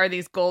handle are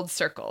these gold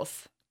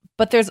circles.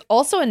 But there's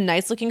also a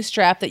nice looking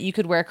strap that you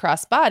could wear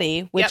cross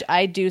body, which Yep.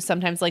 I do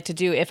sometimes like to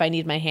do if I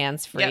need my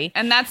hands free. Yep.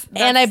 And that's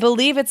And I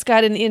believe it's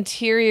got an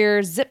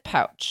interior zip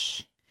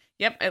pouch.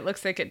 Yep, it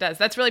looks like it does.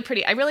 That's really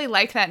pretty. I really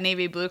like that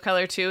navy blue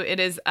color too.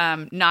 It is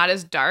not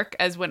as dark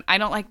as when I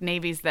don't like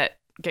navies that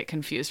get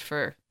confused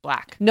for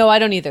black. No, I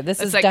don't either. This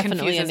It's is like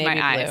definitely a confuses navy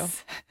my blue.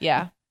 eyes.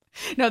 Yeah.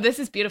 No, this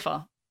is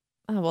beautiful.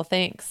 Oh, well,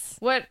 thanks.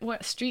 What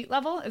street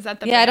level is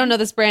that? I don't know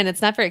this brand.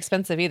 It's not very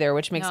expensive either,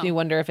 which makes No. me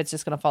wonder if it's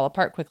just going to fall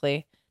apart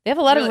quickly. They have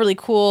a lot of Really- really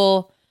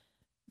cool,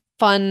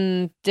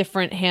 fun,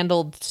 different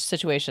handled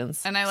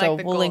situations. And I so like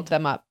the we'll link gold.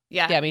 them up.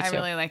 Yeah, Yeah, me I too.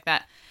 really like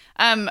that.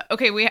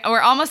 Okay, we're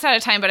almost out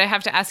of time, but I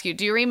have to ask you: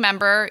 do you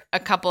remember a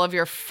couple of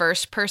your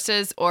first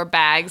purses or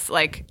bags,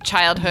 like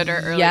childhood or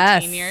early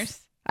Yes. teen years?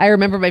 I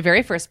remember my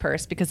very first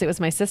purse because it was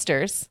my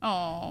sister's.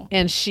 Oh,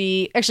 And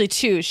she actually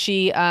two.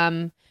 She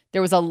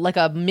there was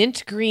a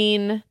mint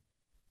green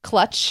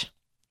clutch,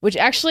 which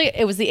actually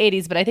it was the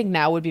 80s, but I think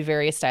now would be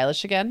very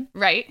stylish again.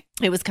 right.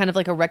 It was kind of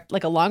like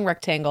a long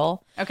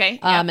rectangle. Okay.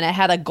 Yeah, And it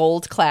had a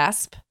gold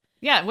clasp.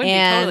 yeah, it would be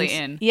And totally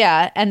in.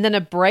 Yeah, and then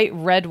a bright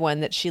red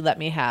one that she let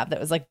me have that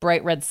was like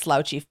bright red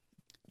slouchy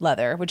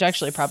leather, which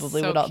actually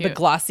probably So would the cute.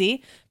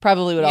 glossy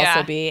probably would Yeah.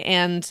 also be.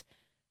 And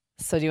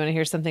so do you want to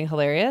hear something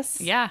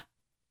hilarious? Yeah.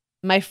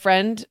 My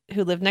friend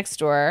who lived next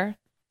door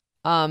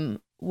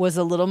was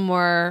a little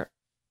more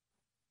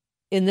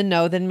in the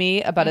know than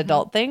me about Mhm.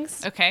 adult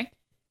things. Okay.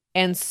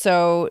 And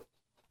so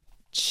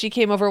she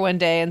came over one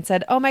day and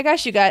said, "Oh my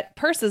gosh, you got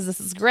purses. This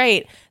is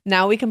great.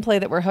 Now we can play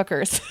that we're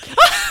hookers."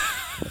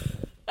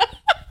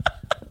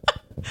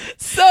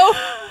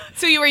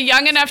 So you were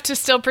young enough to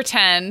still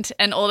pretend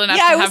and old enough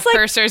Yeah, I to was have like-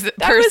 purses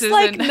I was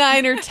like and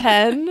 9 or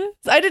 10.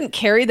 So I didn't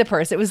carry the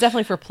purse. It was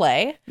definitely for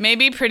play.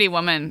 maybe Pretty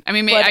Woman. I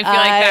mean, But I feel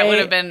like that would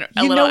have been a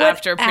you little know what?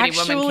 after Pretty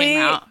Woman Actually,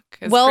 came out.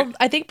 'Cause Well,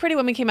 I think Pretty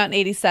Woman came out in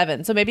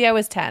 87. So maybe I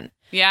was 10.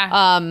 yeah. But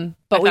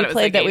I we thought it was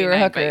played like that we were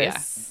 89, but hookers.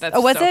 yeah, that's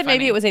Oh, was so it? Maybe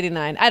funny. it was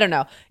 89. I don't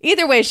know.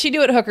 Either way, she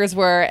knew what hookers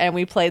were, and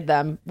we played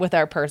them with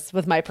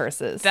with my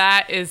purses.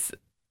 That is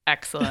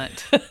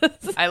excellent.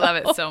 I love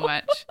it so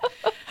much.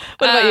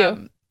 What about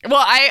you?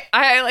 Well,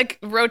 I like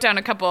wrote down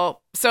a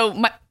couple. So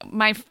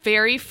my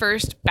very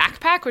first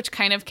backpack, which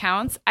kind of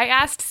counts, I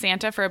asked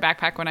Santa for a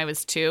backpack when I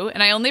was 2.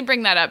 And I only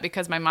bring that up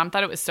because my mom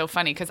thought it was so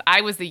funny because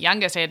I was the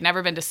youngest. I had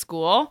never been to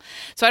school.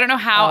 So I don't know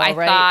how I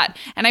right. thought.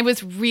 And I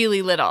was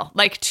really little,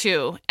 like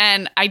 2.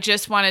 And I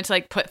just wanted to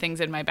like put things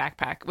in my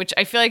backpack, which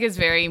I feel like is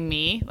very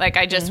me. Like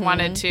I just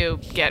wanted to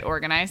get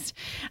organized.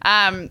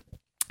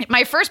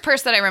 my first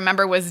purse that I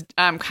remember was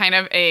kind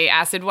of a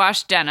acid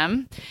wash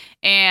denim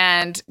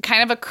and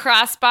kind of a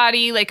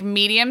crossbody, like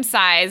medium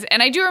size.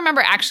 And I do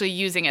remember actually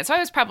using it. So I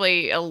was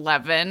probably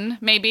 11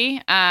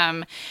 maybe.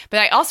 But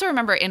I also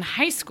remember in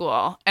high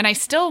school, and I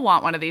still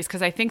want one of these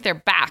because I think they're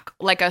back,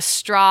 like a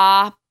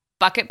straw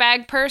bucket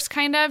bag purse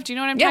kind of. Do you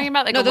know what I'm talking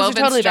about? Like no, a those woven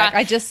are totally straw. back.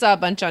 I just saw a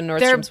bunch on Nordstrom's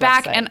They're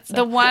back, website, and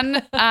the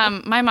one,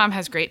 my mom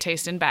has great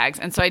taste in bags,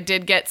 and so I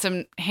did get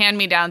some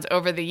hand-me-downs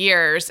over the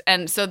years,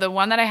 and so the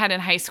one that I had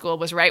in high school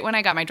was right when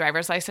I got my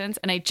driver's license,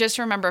 and I just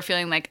remember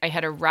feeling like I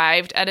had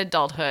arrived at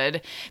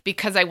adulthood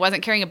because I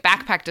wasn't carrying a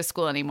backpack to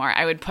school anymore.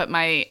 I would put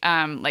my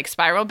like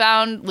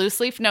spiral-bound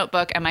loose-leaf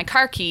notebook and my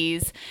car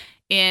keys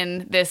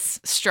in this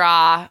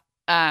straw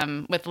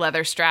with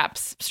leather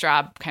straps,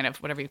 straw kind of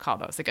whatever you call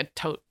those, like a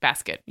tote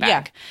basket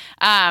bag.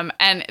 Yeah.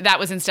 And that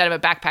was instead of a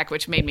backpack,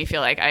 which made me feel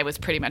like I was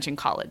pretty much in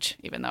college,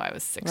 even though I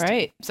was 16.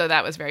 Right. So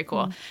that was very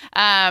cool.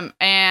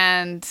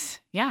 And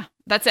yeah,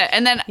 that's it.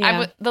 And then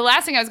the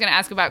last thing I was going to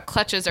ask about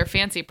clutches or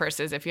fancy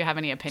purses, if you have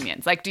any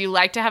opinions. Like, do you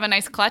like to have a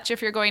nice clutch if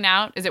you're going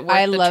out? Is it worth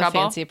the trouble? I love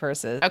fancy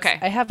purses. Okay.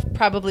 I have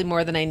probably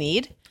more than I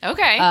need.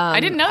 Okay. I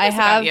didn't know this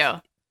about you.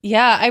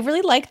 Yeah, I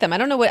really like them. I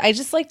don't know what I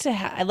just like to.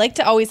 I like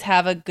to always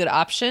have a good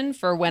option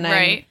for when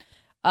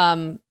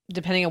I'm,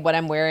 depending on what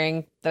I'm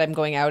wearing that I'm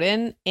going out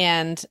in.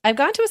 And I've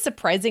gone to a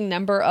surprising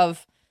number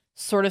of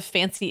sort of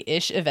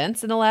fancy-ish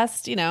events in the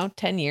last,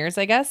 10 years,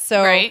 I guess.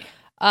 So,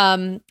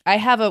 I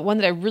have one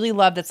that I really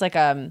love. That's like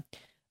a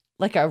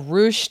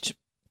ruched,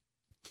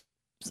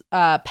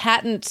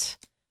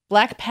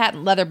 black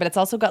patent leather, but it's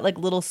also got like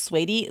little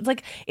suede-y. It's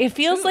like, it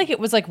feels like it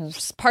was like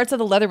parts of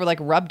the leather were like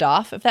rubbed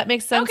off, if that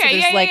makes sense. Okay,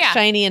 so there's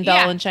shiny and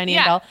dull and shiny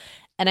and dull.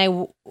 And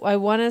I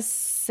want to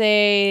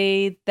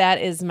say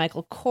that is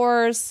Michael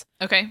Kors.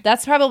 Okay.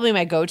 That's probably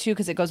my go-to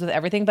because it goes with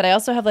everything. But I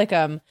also have like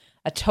a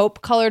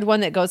taupe colored one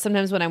that goes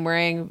sometimes when I'm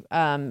wearing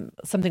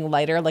something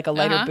lighter, like a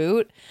lighter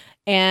boot.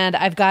 And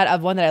I've got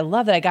one that I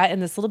love that I got in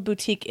this little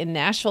boutique in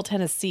Nashville,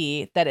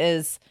 Tennessee that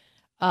is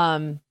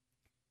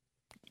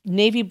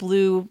navy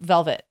blue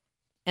velvet.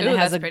 And it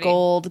has a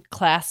gold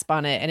clasp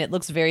on it, and it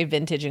looks very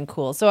vintage and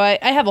cool. So I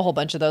have a whole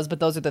bunch of those, but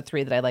those are the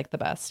three that I like the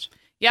best.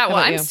 Yeah,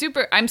 well,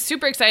 I'm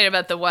super excited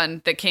about the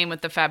one that came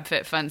with the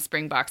FabFitFun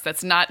spring box.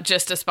 That's not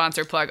just a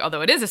sponsor plug,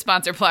 although it is a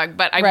sponsor plug,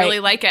 but I really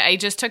like it. I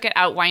just took it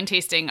out wine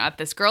tasting at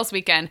this girls'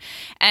 weekend,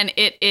 and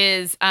it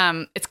is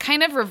it's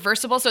kind of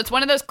reversible. So it's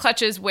one of those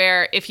clutches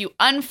where if you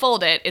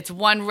unfold it, it's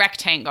one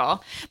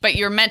rectangle, but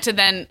you're meant to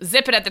then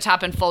zip it at the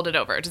top and fold it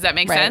over. Does that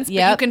make sense?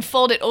 Yep. But you can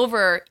fold it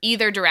over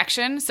either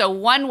direction. So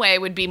one way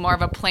would be more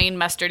of a plain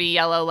mustardy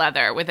yellow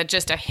leather with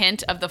just a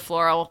hint of the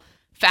floral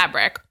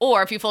fabric,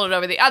 or if you fold it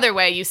over the other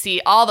way, you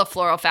see all the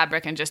floral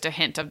fabric and just a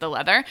hint of the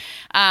leather.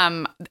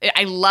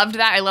 I loved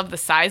that. I love the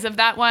size of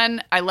that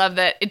one. I love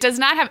that it does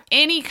not have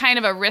any kind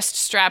of a wrist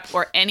strap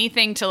or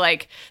anything to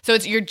like, so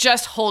you're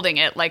just holding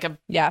it like a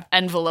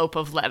envelope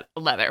of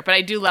leather. But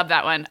I do love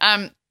that one.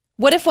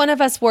 What if one of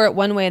us wore it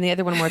one way and the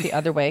other one wore it the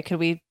other way? Could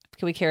we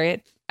carry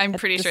it? I'm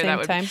pretty sure that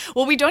would be.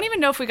 Well, we don't even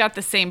know if we got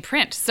the same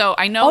print. So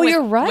I know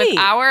you're right. With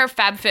our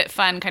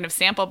FabFitFun kind of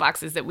sample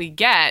boxes that we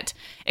get,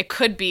 it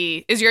could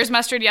be, is yours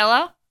mustard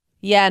yellow?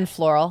 Yeah, and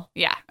floral.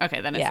 Yeah.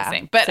 Okay, then it's the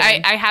same. But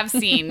I have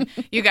seen,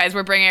 you guys,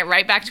 we're bringing it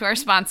right back to our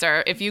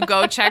sponsor. If you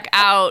go check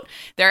out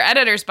their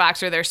editor's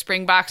box or their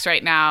spring box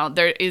right now,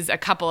 there is a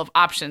couple of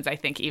options, I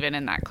think, even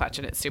in that clutch,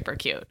 and it's super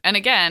cute. And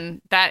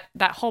again, that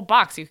whole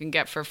box you can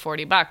get for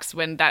 $40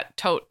 when that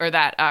tote or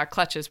that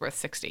clutch is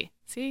worth $60.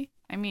 See?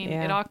 I mean,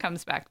 it all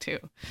comes back to.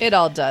 It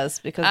all does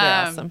because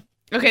they're awesome.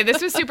 Okay,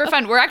 this was super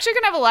fun. We're actually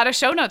going to have a lot of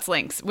show notes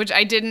links, which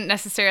I didn't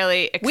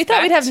necessarily expect. We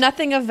thought we'd have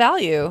nothing of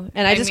value,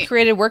 and I just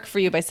created work for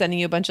you by sending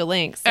you a bunch of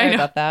links. Sorry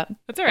about that.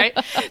 That's all right.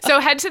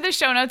 So head to the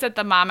show notes at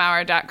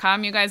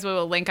themomhour.com. You guys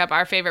will link up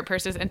our favorite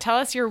purses and tell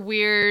us your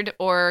weird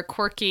or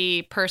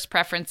quirky purse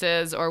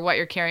preferences or what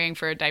you're carrying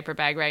for a diaper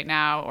bag right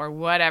now or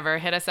whatever.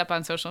 Hit us up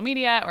on social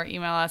media or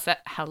email us at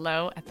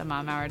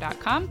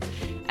hello@themomhour.com.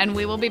 And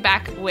we will be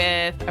back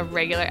with a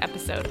regular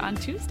episode on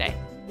Tuesday.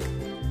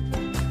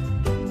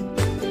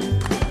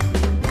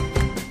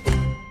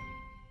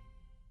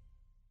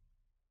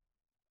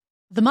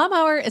 The Mom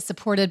Hour is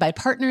supported by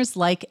partners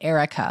like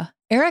Erica.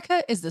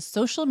 Erica is the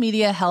social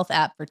media health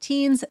app for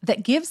teens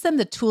that gives them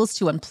the tools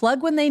to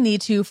unplug when they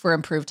need to for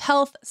improved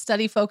health,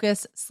 study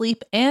focus,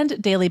 sleep,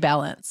 and daily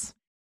balance.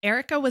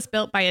 Erica was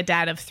built by a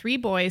dad of 3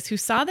 boys who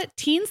saw that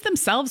teens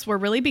themselves were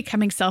really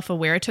becoming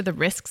self-aware to the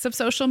risks of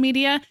social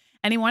media,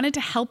 and he wanted to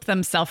help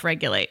them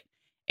self-regulate.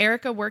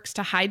 Erica works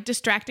to hide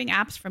distracting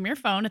apps from your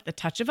phone at the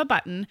touch of a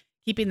button,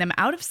 keeping them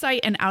out of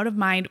sight and out of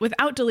mind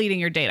without deleting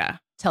your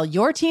data. Tell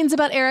your teens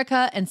about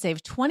Erica and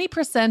save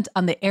 20%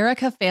 on the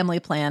Erica family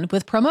plan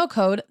with promo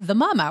code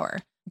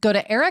TheMomHour. Go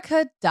to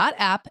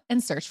erica.app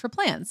and search for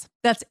plans.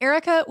 That's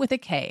Erica with a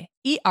K,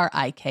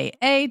 ERIKA.app,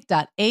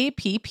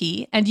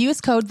 and use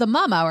code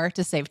TheMomHour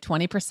to save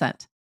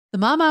 20%. The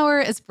Mom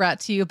Hour is brought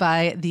to you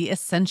by the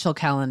Essential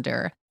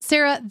Calendar.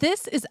 Sarah,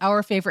 this is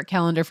our favorite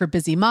calendar for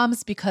busy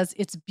moms because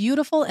its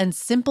beautiful and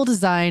simple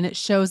design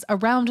shows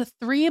around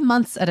 3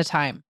 months at a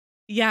time.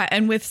 Yeah,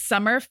 and with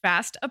summer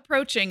fast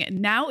approaching,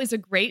 now is a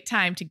great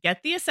time to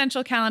get the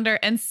Essential Calendar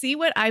and see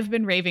what I've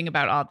been raving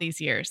about all these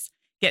years.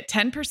 Get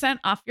 10%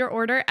 off your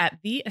order at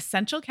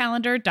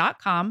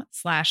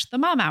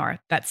theessentialcalendar.com/themomhour.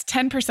 That's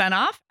 10%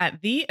 off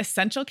at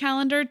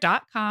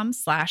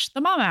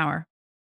theessentialcalendar.com/themomhour.